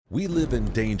We live in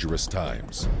dangerous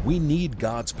times. We need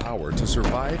God's power to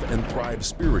survive and thrive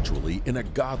spiritually in a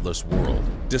godless world.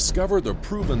 Discover the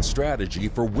proven strategy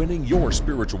for winning your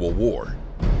spiritual war.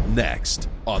 Next,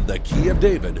 on The Key of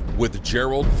David with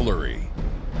Gerald Fleury.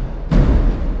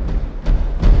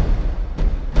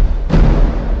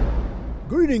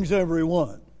 Greetings,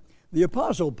 everyone. The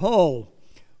Apostle Paul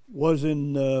was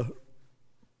in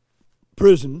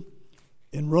prison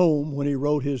in Rome when he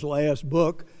wrote his last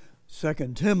book, 2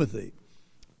 Timothy,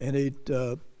 and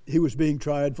he was being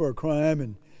tried for a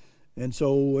crime, and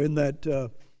so in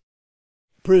that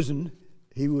prison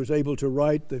he was able to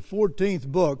write the 14th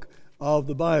book of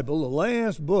the Bible, the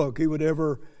last book he would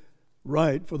ever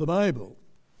write for the Bible.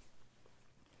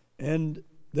 And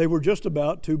they were just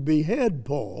about to behead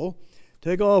Paul,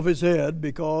 take off his head,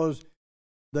 because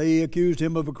they accused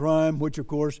him of a crime which, of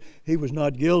course, he was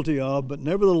not guilty of, but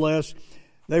nevertheless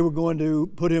they were going to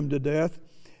put him to death.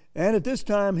 And at this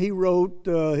time, he wrote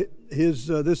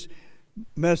this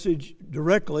message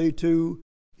directly to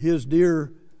his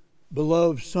dear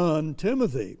beloved son,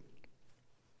 Timothy.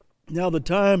 Now, the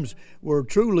times were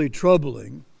truly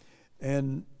troubling,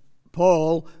 and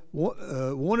Paul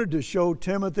wanted to show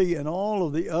Timothy and all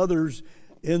of the others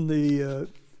in the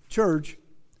church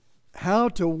how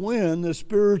to win the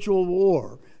spiritual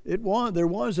war. There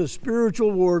was a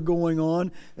spiritual war going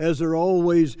on, as there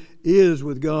always is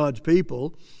with God's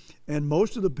people. And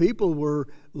most of the people were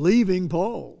leaving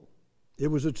Paul. It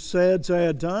was a sad,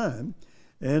 sad time.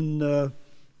 And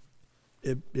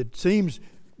it seems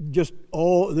just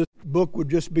all this book would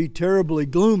just be terribly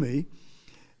gloomy.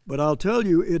 But I'll tell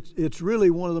you, it's really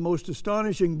one of the most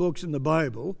astonishing books in the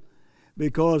Bible,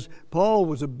 because Paul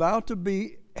was about to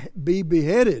be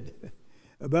beheaded,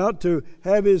 about to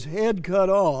have his head cut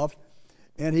off.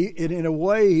 And in a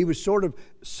way, he was sort of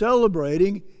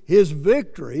celebrating his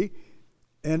victory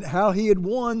and how he had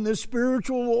won this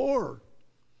spiritual war.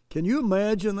 Can you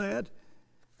imagine that?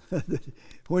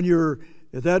 When you're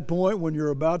at that point, when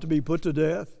you're about to be put to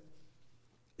death,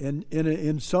 and in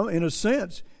a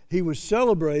sense, he was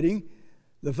celebrating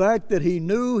the fact that he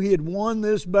knew he had won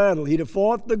this battle. He'd have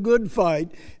fought the good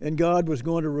fight, and God was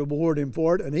going to reward him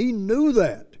for it, and he knew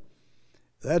that.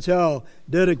 That's how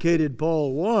dedicated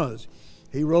Paul was.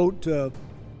 He wrote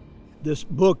this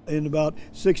book in about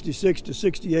 66 to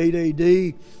 68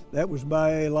 A.D. That was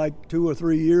by like 2 or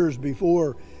 3 years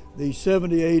before the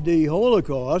 70 A.D.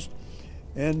 Holocaust.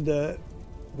 And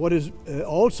what is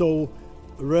also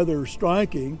rather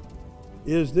striking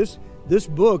is this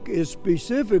book is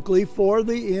specifically for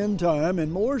the end time,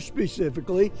 and more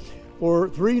specifically for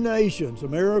 3 nations,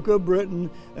 America,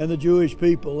 Britain, and the Jewish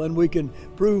people. And we can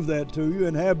prove that to you,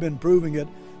 and have been proving it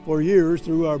for years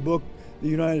through our book, The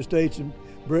United States and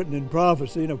Britain in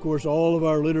Prophecy. And of course, all of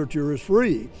our literature is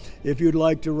free if you'd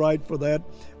like to write for that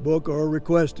book or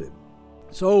request it.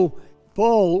 So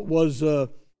Paul was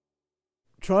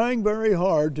trying very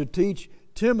hard to teach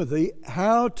Timothy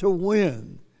how to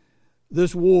win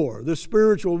this war, this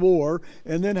spiritual war,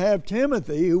 and then have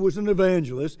Timothy, who was an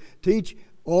evangelist, teach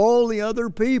all the other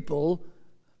people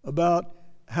about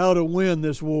how to win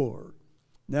this war.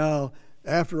 Now,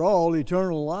 after all,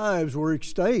 eternal lives were at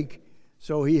stake,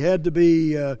 so he had to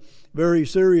be very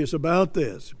serious about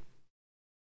this.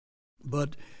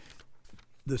 But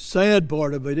the sad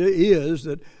part of it is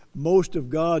that most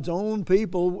of God's own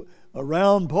people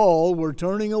around Paul were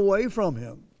turning away from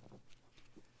him.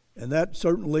 And that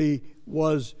certainly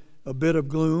was a bit of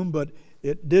gloom, but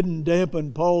it didn't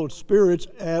dampen Paul's spirit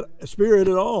at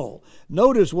all.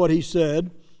 Notice what he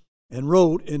said and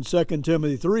wrote in 2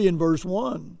 Timothy 3 and verse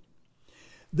 1.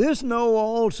 This know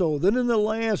also, that in the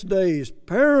last days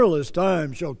perilous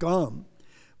times shall come,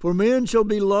 for men shall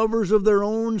be lovers of their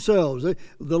own selves.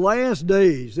 The last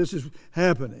days, this is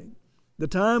happening. The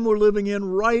time we're living in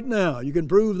right now, you can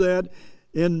prove that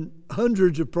in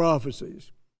hundreds of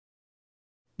prophecies.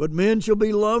 But men shall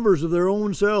be lovers of their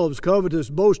own selves, covetous,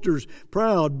 boasters,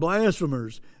 proud,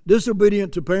 blasphemers,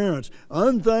 disobedient to parents,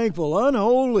 unthankful,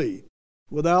 unholy,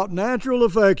 without natural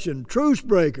affection, truce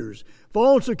breakers,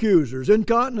 false accusers,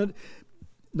 incontinent,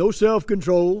 no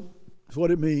self-control, is what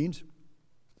it means,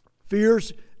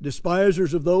 fierce,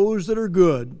 despisers of those that are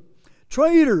good,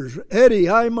 traitors, heady,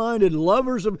 high-minded,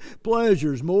 lovers of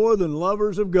pleasures more than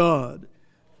lovers of God,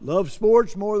 love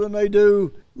sports more than they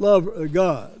do love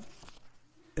God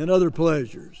and other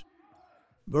pleasures.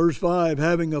 Verse 5,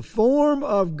 having a form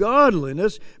of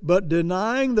godliness, but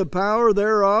denying the power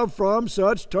thereof, from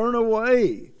such turn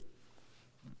away.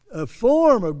 A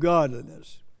form of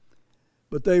godliness,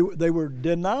 but they were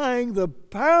denying the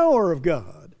power of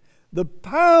God. The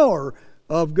power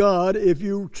of God if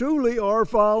you truly are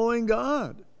following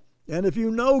God. and if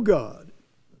you know God.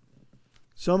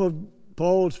 Some of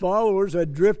Paul's followers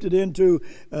had drifted into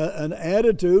an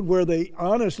attitude where they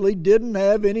honestly didn't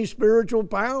have any spiritual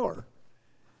power.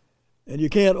 And you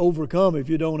can't overcome if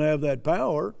you don't have that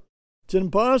power. It's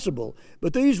impossible.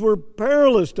 But these were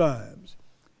perilous times,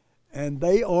 and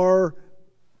they are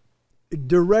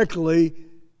directly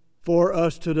for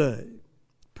us today.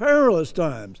 Perilous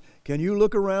times. Can you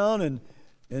look around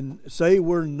and say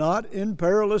we're not in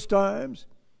perilous times?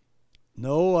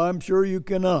 No, I'm sure you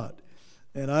cannot.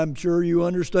 And I'm sure you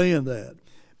understand that.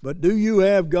 But do you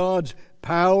have God's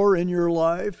power in your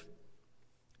life?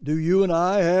 Do you and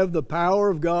I have the power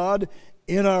of God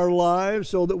in our lives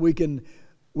so that we can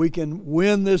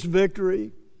win this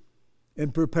victory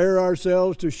and prepare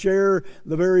ourselves to share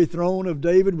the very throne of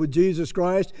David with Jesus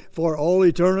Christ for all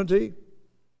eternity?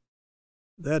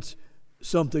 That's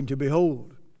something to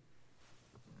behold.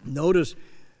 Notice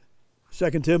 2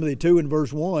 Timothy 2 and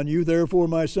verse 1, "You therefore,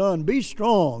 my son, be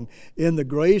strong in the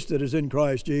grace that is in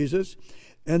Christ Jesus,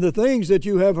 and the things that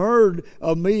you have heard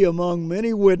of me among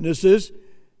many witnesses."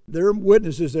 There are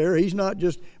witnesses there. He's not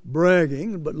just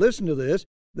bragging, but listen to this.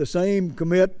 "The same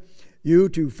commit you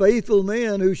to faithful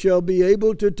men who shall be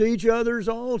able to teach others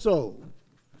also."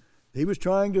 He was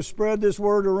trying to spread this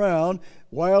word around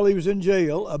while he was in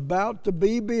jail, about to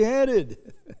be beheaded.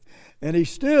 And he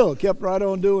still kept right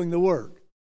on doing the work.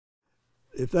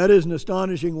 If that isn't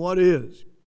astonishing, what is?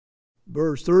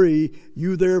 Verse 3,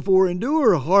 "You therefore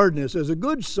endure hardness as a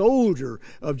good soldier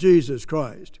of Jesus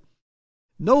Christ.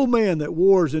 No man that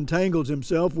wars entangles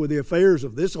himself with the affairs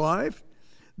of this life,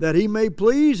 that he may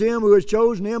please him who has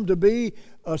chosen him to be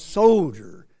a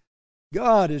soldier."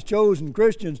 God has chosen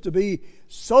Christians to be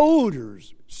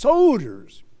soldiers.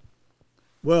 Soldiers.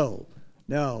 Well,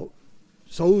 now,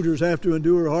 soldiers have to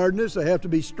endure hardness. They have to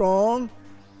be strong.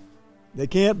 They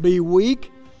can't be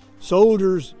weak.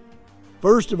 Soldiers,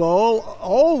 first of all,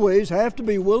 always have to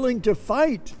be willing to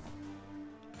fight.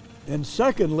 And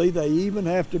secondly, they even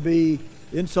have to be,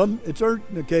 in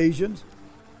certain occasions,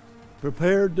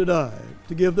 prepared to die,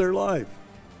 to give their life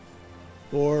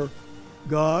for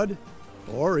God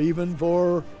or even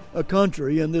for a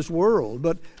country in this world.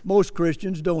 But most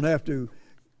Christians don't have to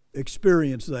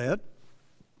experience that.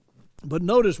 But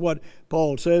notice what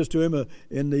Paul says to him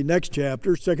in the next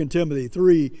chapter, 2 Timothy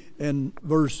 3 and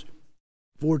verse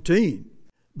 14.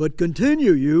 "But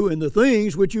continue you in the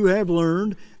things which you have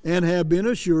learned and have been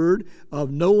assured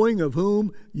of, knowing of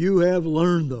whom you have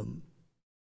learned them."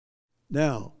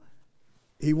 Now,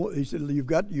 he said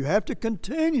you have to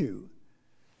continue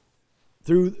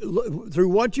through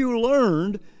what you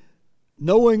learned,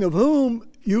 knowing of whom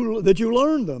you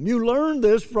learned them. You learned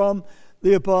this from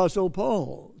the Apostle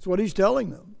Paul. That's what he's telling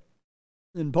them.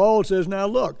 And Paul says, now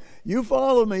look, you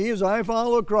follow me as I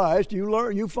follow Christ.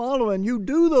 You follow and you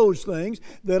do those things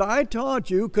that I taught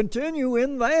you. Continue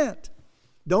in that.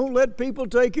 Don't let people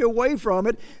take you away from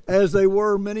it, as they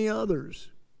were many others,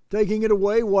 taking it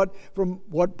away from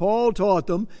what Paul taught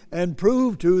them and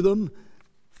proved to them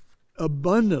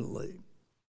abundantly.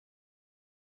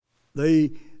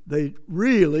 They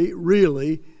really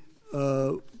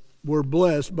were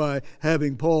blessed by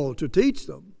having Paul to teach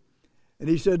them. And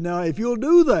he said, now if you'll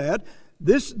do that,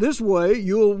 this way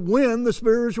you'll win the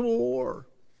spiritual war.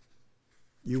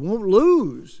 You won't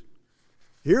lose.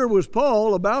 Here was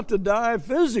Paul about to die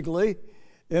physically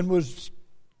and was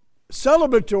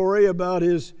celebratory about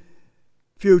his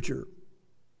future,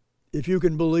 if you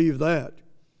can believe that.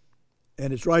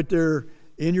 And it's right there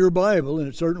in your Bible, and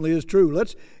it certainly is true.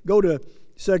 Let's go to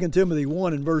 2 Timothy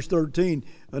 1 and verse 13,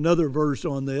 another verse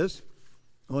on this,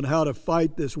 on how to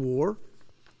fight this war.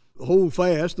 Hold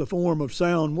fast the form of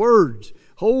sound words.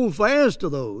 Hold fast to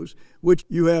those which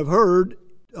you have heard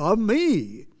of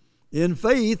me in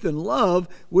faith and love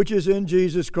which is in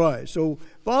Jesus Christ. So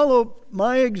follow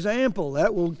my example.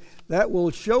 That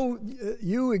will show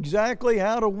you exactly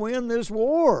how to win this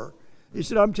war. He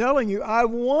said, I'm telling you, I've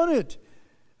won it.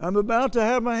 I'm about to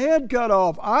have my head cut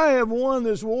off. I have won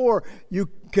this war. You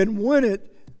can win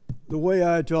it the way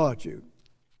I taught you.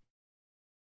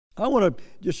 I want to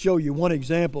just show you one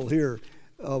example here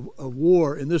of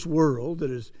war in this world that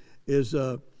is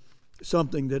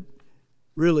something that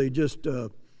really just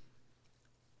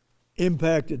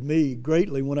impacted me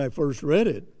greatly when I first read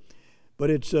it. But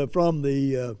it's from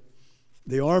the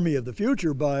Army of the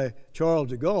Future by Charles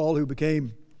de Gaulle, who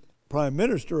became Prime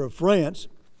Minister of France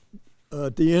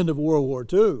at the end of World War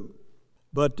II.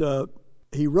 But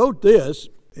he wrote this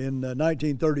in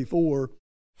 1934,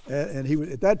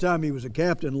 and at that time he was a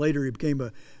captain. Later he became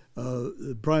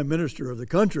the Prime Minister of the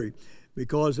country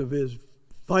because of his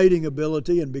fighting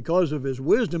ability and because of his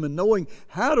wisdom in knowing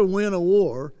how to win a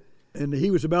war And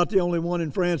he was about the only one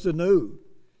in France that knew.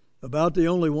 About the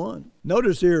only one.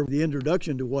 Notice here the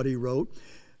introduction to what he wrote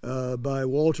by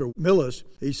Walter Millis.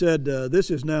 He said, this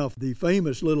is now the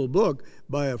famous little book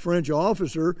by a French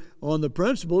officer on the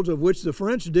principles of which the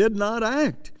French did not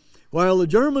act, while the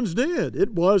Germans did.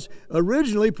 It was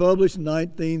originally published in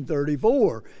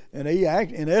 1934. And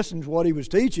in essence, what he was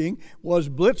teaching was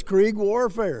blitzkrieg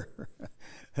warfare.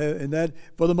 And that,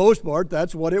 for the most part,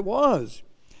 that's what it was.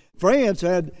 France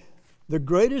had the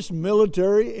greatest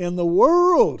military in the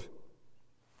world.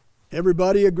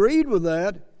 Everybody agreed with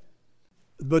that,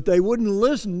 but they wouldn't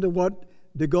listen to what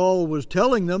de Gaulle was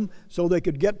telling them so they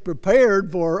could get prepared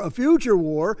for a future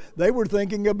war. They were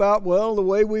thinking about, well, the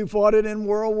way we fought it in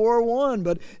World War I,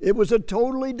 but it was a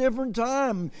totally different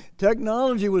time.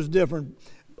 Technology was different.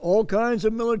 All kinds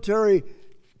of military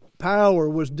power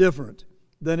was different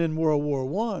than in World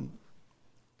War I.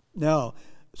 Now,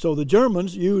 so the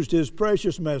Germans used his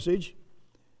precious message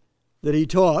that he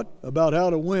taught about how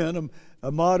to win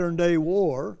a modern-day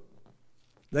war.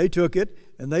 They took it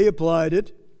and they applied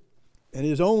it, and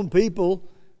his own people,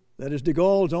 that is de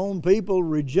Gaulle's own people,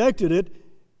 rejected it.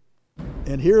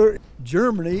 And here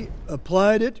Germany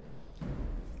applied it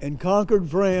and conquered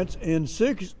France in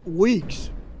 6 weeks.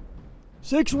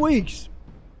 6 weeks.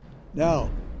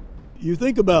 Now, you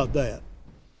think about that.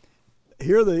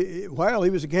 Here, while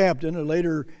he was a captain, and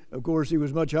later, of course, he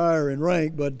was much higher in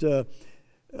rank, but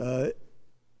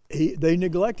they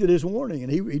neglected his warning,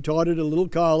 and he taught at a little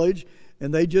college,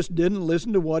 and they just didn't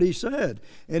listen to what he said.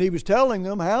 And he was telling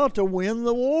them how to win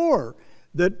the war,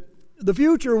 that the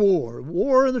future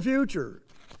war in the future.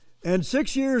 And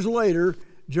 6 years later,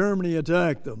 Germany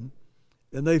attacked them,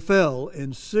 and they fell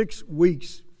in 6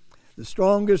 weeks. The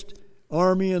strongest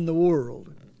army in the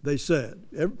world, they said.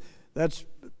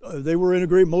 They were in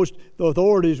agreement. Most the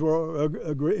authorities were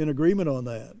in agreement on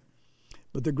that.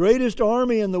 But the greatest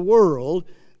army in the world,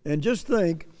 and just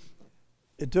think,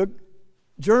 it took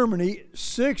Germany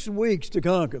 6 weeks to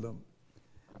conquer them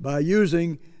by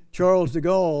using Charles de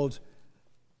Gaulle's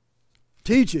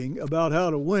teaching about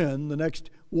how to win the next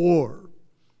war.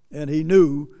 And he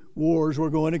knew wars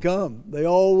were going to come. They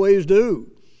always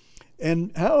do.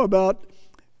 And how about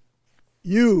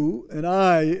you and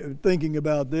I thinking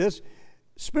about this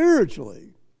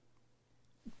spiritually?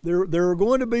 There are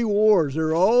going to be wars. There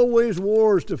are always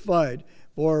wars to fight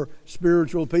for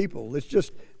spiritual people.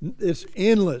 It's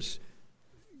endless,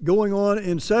 going on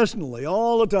incessantly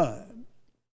all the time.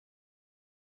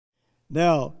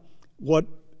 Now, what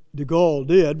de Gaulle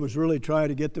did was really try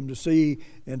to get them to see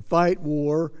and fight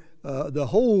war, the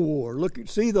whole war.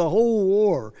 See the whole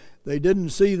war. They didn't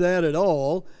see that at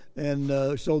all,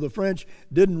 and so the French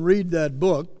didn't read that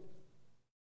book.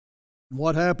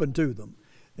 What happened to them?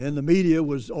 And the media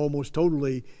was almost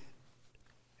totally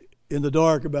in the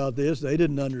dark about this. They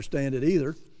didn't understand it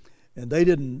either, and they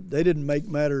didn't make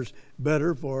matters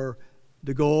better for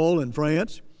de Gaulle and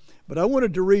France. But I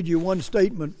wanted to read you one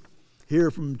statement here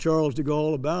from Charles de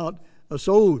Gaulle about a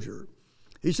soldier.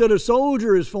 He said, "A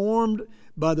soldier is formed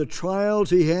by the trials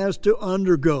he has to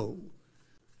undergo."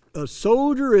 A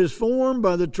soldier is formed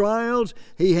by the trials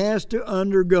he has to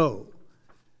undergo.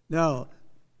 Now,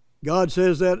 God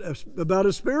says that about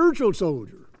a spiritual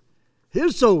soldier,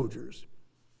 his soldiers.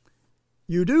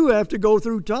 You do have to go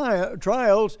through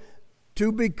trials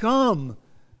to become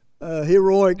a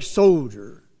heroic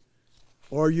soldier,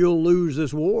 or you'll lose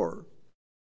this war.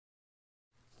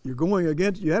 You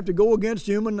have to go against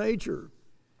human nature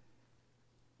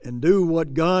and do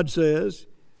what God says.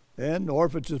 Or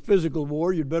if it's a physical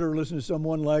war, you'd better listen to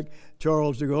someone like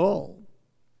Charles de Gaulle.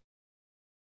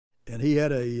 And he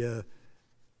had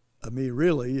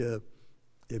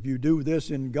if you do this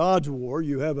in God's war,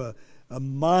 you have a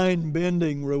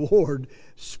mind-bending reward,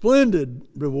 splendid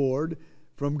reward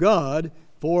from God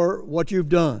for what you've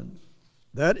done.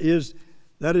 That is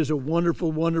a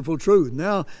wonderful, wonderful truth.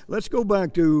 Now, let's go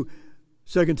back to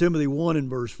 2 Timothy 1 and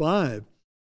verse 5.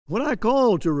 When I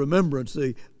call to remembrance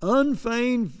the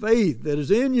unfeigned faith that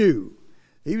is in you,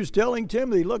 he was telling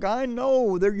Timothy, look, I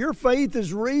know that your faith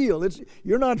is real.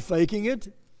 You're not faking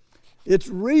it. It's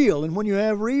real. And when you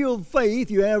have real faith,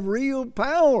 you have real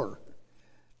power.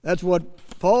 That's what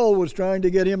Paul was trying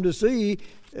to get him to see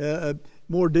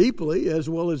more deeply, as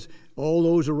well as all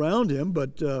those around him.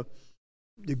 But de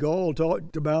Gaulle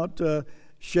talked about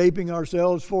shaping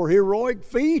ourselves for heroic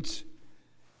feats.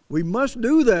 We must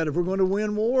do that if we're going to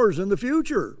win wars in the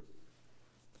future.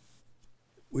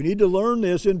 We need to learn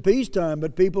this in peacetime,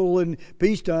 but people in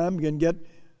peacetime can get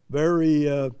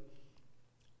very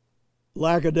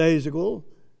lackadaisical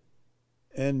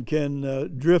and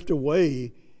can drift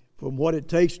away from what it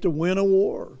takes to win a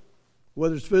war.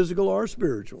 whether it's physical or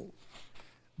spiritual.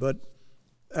 But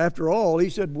after all, he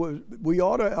said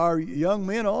our young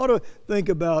men ought to think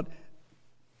about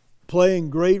playing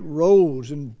great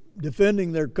roles in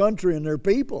defending their country and their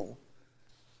people.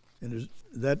 And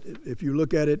that, if you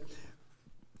look at it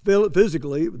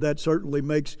physically, that certainly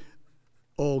makes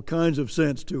all kinds of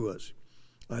sense to us.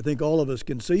 I think all of us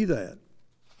can see that.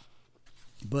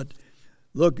 But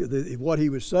look, what he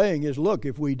was saying is, look,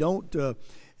 if we don't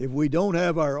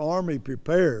have our army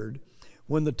prepared,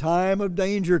 when the time of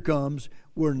danger comes,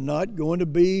 we're not going to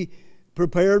be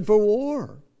prepared for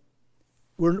war.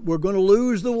 We're going to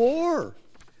lose the war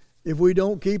if we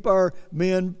don't keep our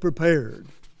men prepared.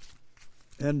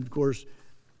 And, of course,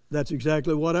 that's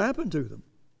exactly what happened to them.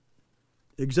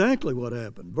 Exactly what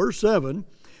happened. Verse 7,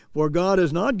 for God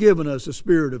has not given us a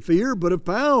spirit of fear, but of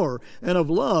power and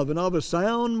of love and of a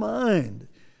sound mind.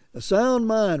 A sound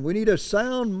mind. We need a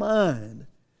sound mind.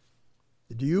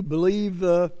 Do you believe,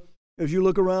 as you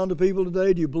look around the people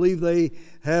today, do you believe a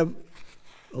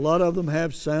lot of them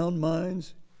have sound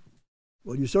minds?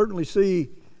 Well, you certainly see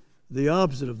the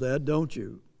opposite of that, don't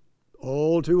you?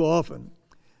 All too often.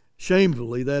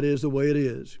 Shamefully, that is the way it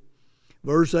is.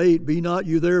 Verse 8, be not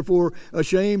you therefore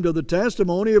ashamed of the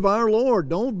testimony of our Lord.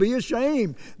 Don't be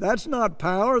ashamed. That's not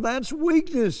power, that's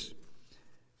weakness.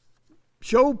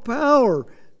 Show power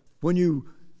when you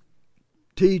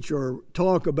teach or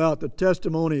talk about the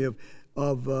testimony of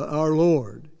our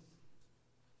Lord.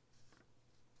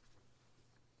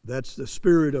 That's the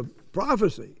spirit of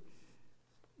prophecy,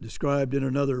 described in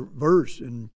another verse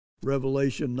in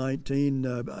Revelation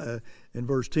 19 in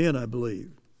verse 10, I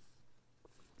believe.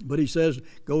 But he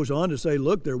goes on to say,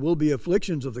 look, there will be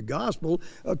afflictions of the gospel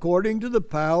according to the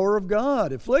power of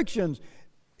God. Afflictions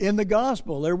in the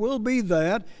gospel. There will be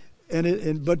that,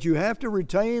 but you have to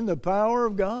retain the power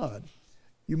of God.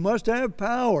 You must have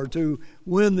power to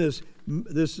win this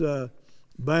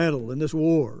battle and this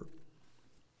war.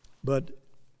 But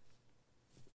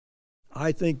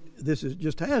I think this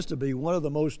just has to be one of the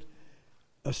most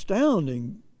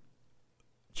astounding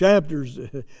chapters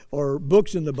or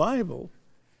books in the Bible.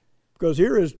 Because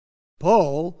here is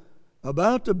Paul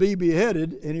about to be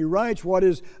beheaded, and he writes what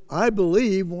is, I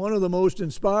believe, one of the most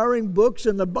inspiring books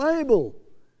in the Bible.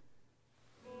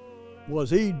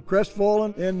 Was he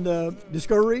crestfallen and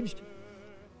discouraged?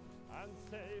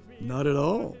 Not at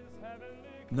all.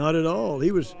 Not at all.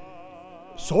 He was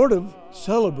sort of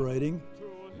celebrating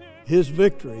his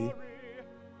victory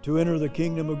to enter the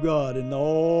kingdom of God and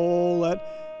all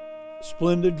that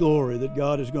splendid glory that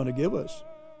God is going to give us.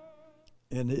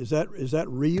 And is that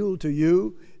real to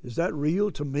you? Is that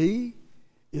real to me?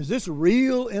 Is this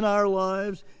real in our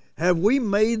lives? Have we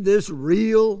made this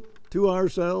real to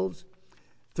ourselves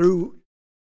through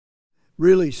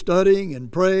really studying and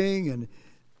praying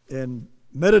and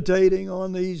meditating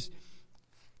on these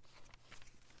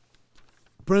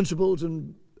principles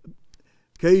and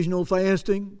occasional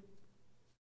fasting?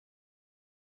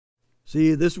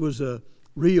 See, this was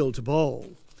real to Paul,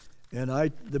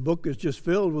 and the book is just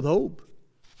filled with hope.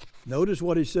 Notice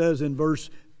what he says in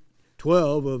verse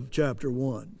 12 of chapter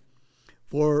 1.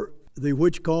 For the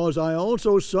which cause I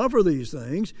also suffer these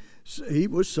things. He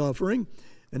was suffering.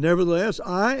 And nevertheless,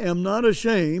 I am not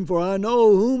ashamed, for I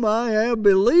know whom I have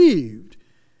believed.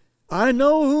 I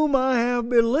know whom I have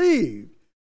believed.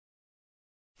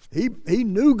 He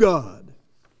knew God.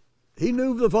 He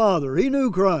knew the Father. He knew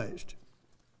Christ.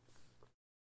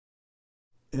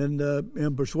 And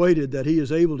am persuaded that he is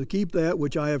able to keep that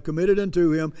which I have committed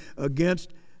unto him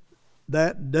against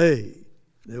that day,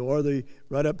 or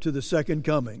right up to the second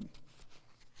coming.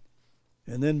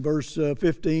 And then verse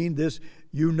 15, this,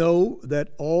 you know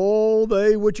that all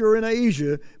they which are in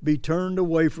Asia be turned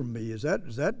away from me.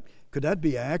 Could that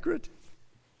be accurate?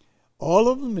 All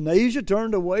of them in Asia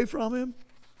turned away from him?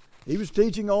 He was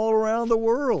teaching all around the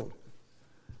world.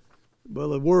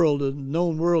 Well, the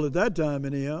known world at that time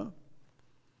anyhow.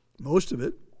 Most of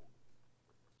it.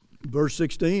 Verse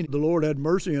 16, the Lord had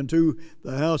mercy unto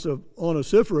the house of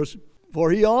Onesiphorus, for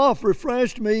he oft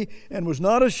refreshed me and was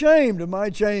not ashamed of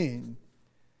my chain.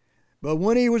 But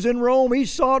when he was in Rome, he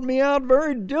sought me out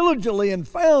very diligently and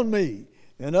found me.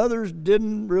 And others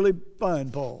didn't really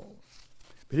find Paul.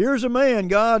 But here's a man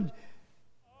God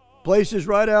places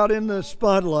right out in the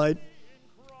spotlight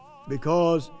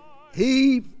because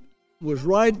he was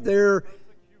right there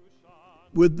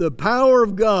with the power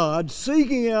of God,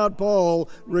 seeking out Paul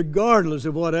regardless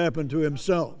of what happened to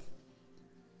himself.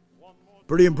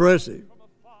 Pretty impressive.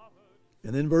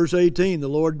 And then verse 18, the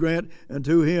Lord grant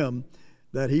unto him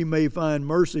that he may find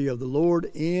mercy of the Lord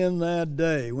in that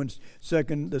day when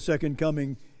the second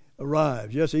coming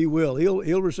arrives. Yes, he will.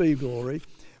 He'll receive glory.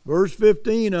 Verse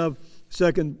 15 of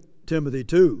 2 Timothy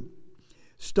 2.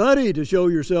 Study to show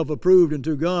yourself approved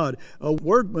unto God, a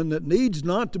workman that needs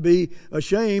not to be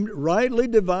ashamed, rightly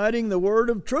dividing the word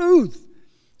of truth.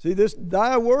 See, this,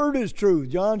 thy word is truth.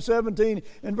 John 17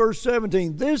 and verse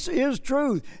 17. This is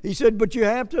truth. He said, but you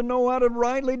have to know how to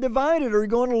rightly divide it or you're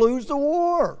going to lose the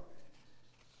war.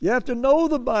 You have to know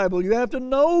the Bible. You have to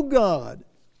know God.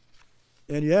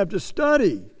 And you have to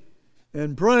study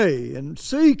and pray and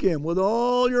seek Him with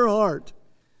all your heart.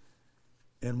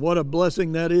 And what a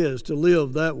blessing that is to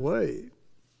live that way.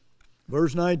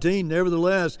 Verse 19,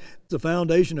 nevertheless, the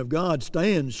foundation of God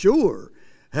stands sure,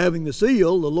 having the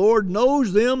seal, the Lord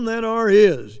knows them that are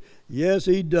His. Yes,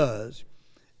 He does.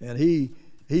 And He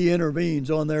intervenes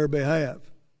on their behalf.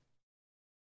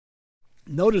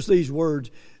 Notice these words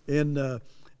in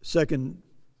 2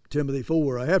 Timothy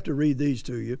 4. I have to read these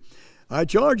to you. I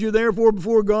charge you therefore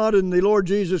before God and the Lord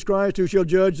Jesus Christ, who shall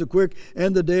judge the quick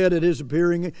and the dead at His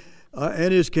appearing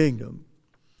and His kingdom.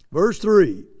 Verse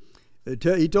 3,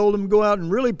 he told them to go out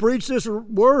and really preach this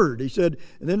word. He said,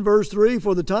 and then verse 3,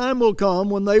 for the time will come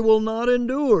when they will not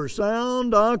endure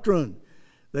sound doctrine.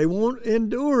 They won't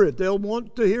endure it. They'll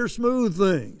want to hear smooth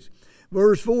things.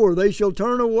 Verse 4, they shall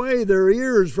turn away their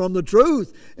ears from the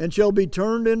truth and shall be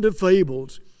turned into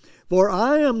fables. For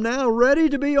I am now ready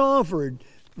to be offered.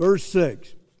 Verse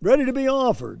 6, ready to be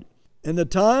offered. And the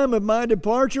time of my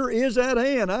departure is at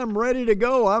hand. I'm ready to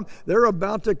go. They're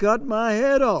about to cut my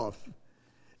head off.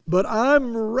 But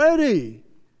I'm ready.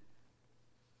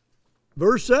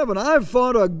 Verse 7, I've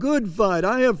fought a good fight.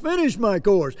 I have finished my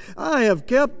course. I have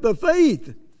kept the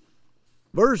faith.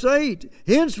 Verse 8,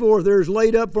 henceforth there is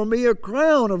laid up for me a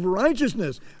crown of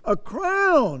righteousness. A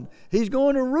crown. He's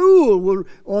going to rule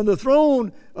on the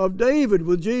throne of David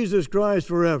with Jesus Christ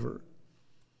forever.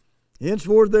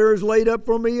 Henceforth there is laid up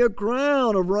for me a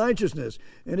crown of righteousness.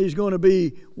 And He's going to be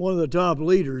one of the top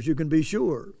leaders, you can be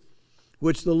sure.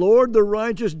 Which the Lord, the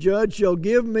righteous judge, shall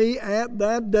give me at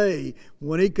that day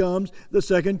when He comes, the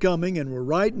second coming. And we're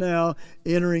right now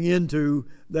entering into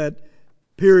that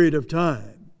period of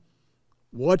time.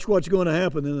 Watch what's going to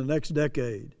happen in the next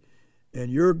decade.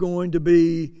 And you're going to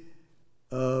be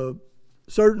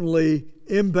certainly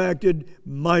impacted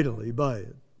mightily by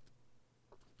it.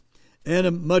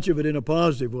 And much of it in a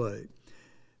positive way,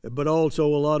 but also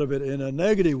a lot of it in a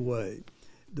negative way.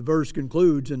 The verse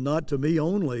concludes, and not to me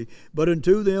only, but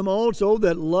unto them also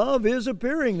that love is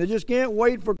appearing. They just can't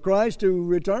wait for Christ to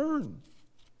return.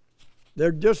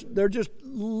 They're just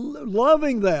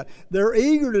loving that. They're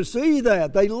eager to see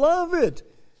that. They love it.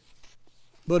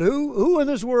 But who in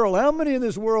this world, how many in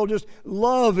this world just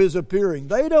love His appearing?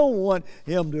 They don't want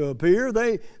Him to appear.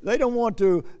 They don't want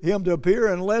Him to appear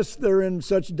unless they're in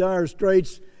such dire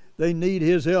straits they need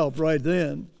His help right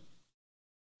then.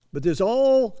 But this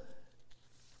all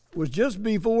was just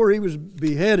before He was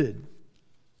beheaded.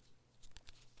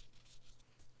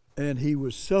 And He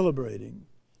was celebrating.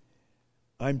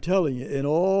 I'm telling you, in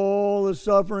all the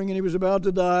suffering, and He was about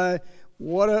to die.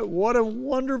 What a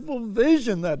wonderful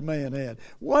vision that man had.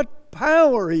 What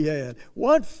power he had.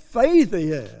 What faith he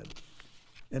had.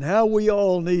 And how we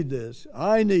all need this.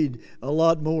 I need a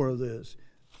lot more of this.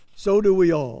 So do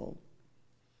we all.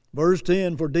 Verse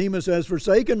 10, for Demas has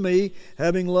forsaken me,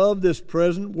 having loved this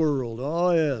present world. Oh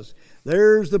yes,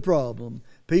 there's the problem.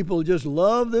 People just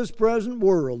love this present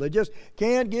world. They just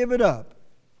can't give it up.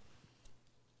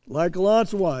 Like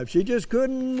Lot's wife, she just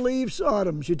couldn't leave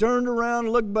Sodom. She turned around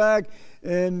and looked back,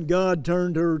 and God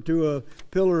turned her to a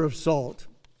pillar of salt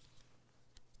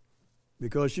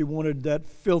because she wanted that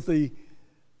filthy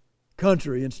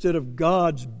country instead of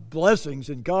God's blessings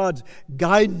and God's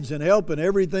guidance and help and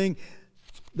everything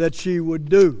that she would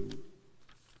do.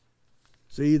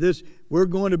 See, we're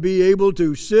going to be able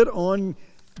to sit on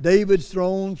David's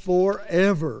throne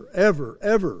forever, ever,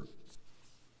 ever.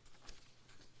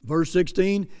 Verse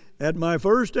 16, at my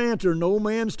first answer, no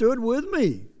man stood with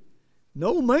me.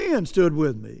 No man stood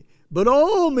with me, but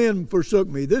all men forsook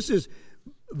me. This is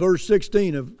verse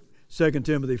 16 of 2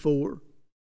 Timothy 4.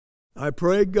 I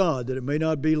pray God that it may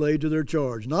not be laid to their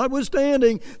charge.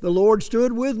 Notwithstanding, the Lord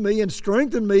stood with me and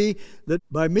strengthened me, that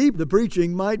by me the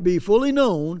preaching might be fully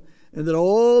known, and that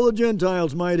all the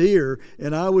Gentiles might hear.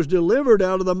 And I was delivered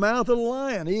out of the mouth of the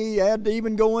lion. He had to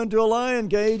even go into a lion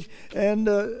cage and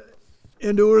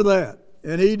endure that.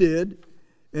 And he did.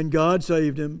 And God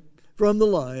saved him from the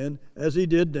lion, as He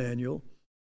did Daniel.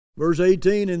 Verse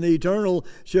 18, and the Eternal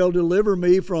shall deliver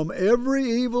me from every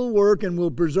evil work, and will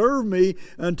preserve me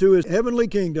unto His heavenly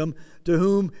kingdom, to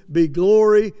whom be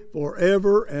glory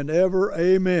forever and ever.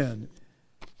 Amen.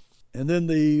 And then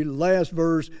the last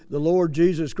verse, the Lord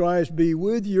Jesus Christ be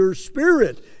with your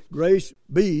spirit. Grace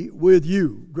be with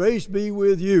you. Grace be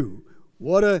with you.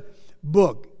 What a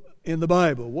book in the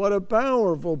Bible. What a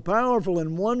powerful, powerful,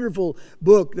 and wonderful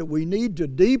book that we need to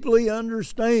deeply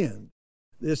understand.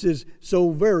 This is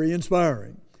so very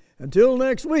inspiring. Until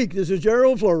next week, this is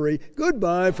Gerald Flurry.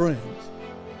 Goodbye, friends.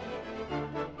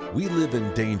 We live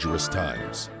in dangerous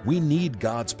times. We need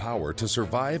God's power to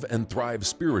survive and thrive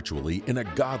spiritually in a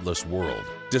godless world.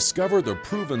 Discover the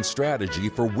proven strategy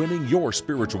for winning your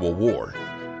spiritual war.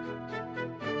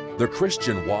 The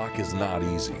Christian walk is not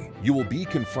easy. You will be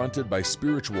confronted by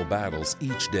spiritual battles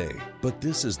each day, but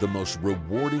this is the most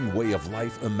rewarding way of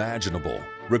life imaginable.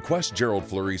 Request Gerald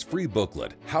Flurry's free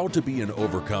booklet, How to Be an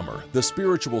Overcomer, the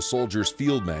Spiritual Soldier's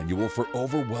Field Manual for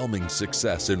Overwhelming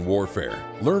Success in Warfare.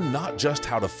 Learn not just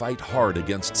how to fight hard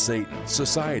against Satan,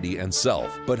 society, and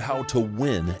self, but how to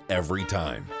win every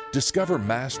time. Discover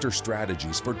master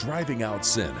strategies for driving out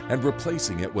sin and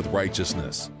replacing it with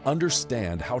righteousness.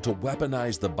 Understand how to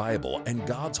weaponize the Bible and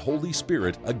God's Holy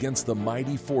Spirit against the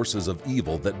mighty forces of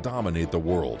evil that dominate the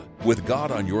world. With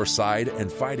God on your side and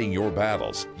fighting your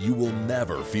battles, you will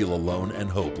never feel alone and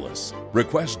hopeless.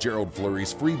 Request Gerald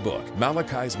Flurry's free book,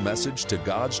 Malachi's Message to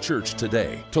God's Church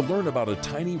Today, to learn about a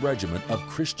tiny regiment of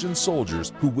Christian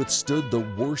soldiers who withstood the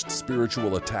worst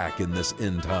spiritual attack in this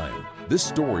end time. This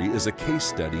story is a case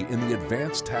study in the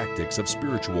advanced tactics of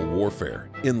spiritual warfare.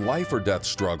 In life or death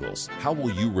struggles, how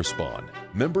will you respond?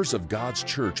 Members of God's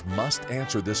church must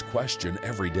answer this question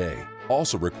every day.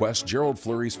 Also request Gerald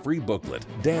Flurry's free booklet,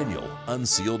 Daniel,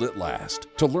 Unsealed at Last,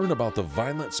 to learn about the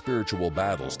violent spiritual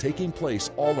battles taking place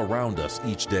all around us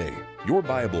each day. Your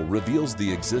Bible reveals the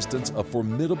existence of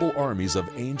formidable armies of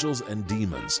angels and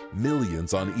demons,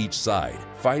 millions on each side,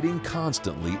 fighting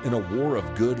constantly in a war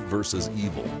of good versus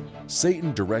evil.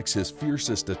 Satan directs his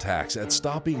fiercest attacks at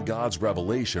stopping God's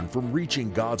revelation from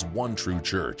reaching God's one true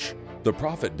church. The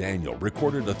prophet Daniel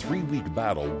recorded a 3-week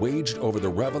battle waged over the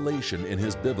revelation in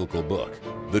his biblical book.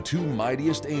 The two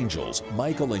mightiest angels,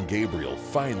 Michael and Gabriel,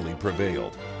 finally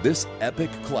prevailed. This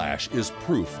epic clash is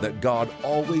proof that God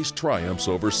always triumphs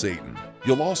over Satan.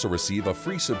 You'll also receive a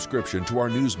free subscription to our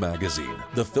news magazine,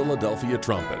 The Philadelphia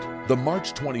Trumpet. The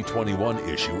March 2021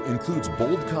 issue includes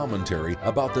bold commentary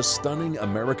about the stunning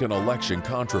American election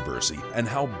controversy and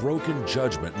how broken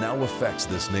judgment now affects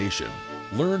this nation.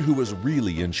 Learn who is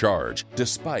really in charge,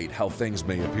 despite how things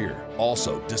may appear.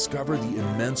 Also, discover the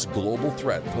immense global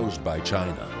threat posed by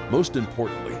China. Most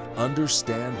importantly,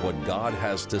 understand what God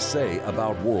has to say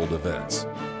about world events.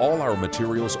 All our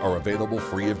materials are available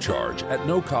free of charge, at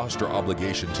no cost or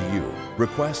obligation to you.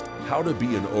 Request How to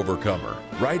Be an Overcomer,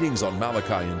 writings on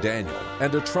Malachi and Daniel,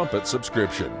 and a trumpet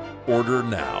subscription. Order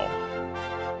now.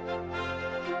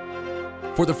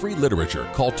 For the free literature,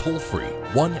 call toll-free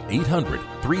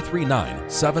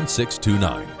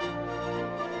 1-800-339-7629.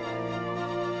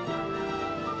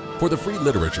 For the free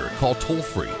literature, call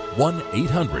toll-free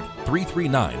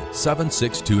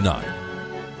 1-800-339-7629.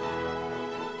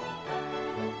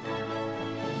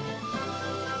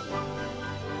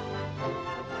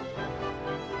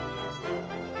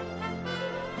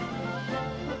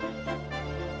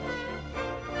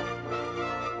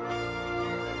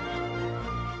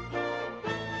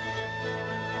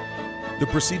 The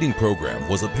preceding program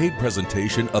was a paid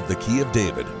presentation of The Key of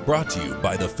David, brought to you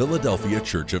by the Philadelphia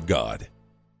Church of God.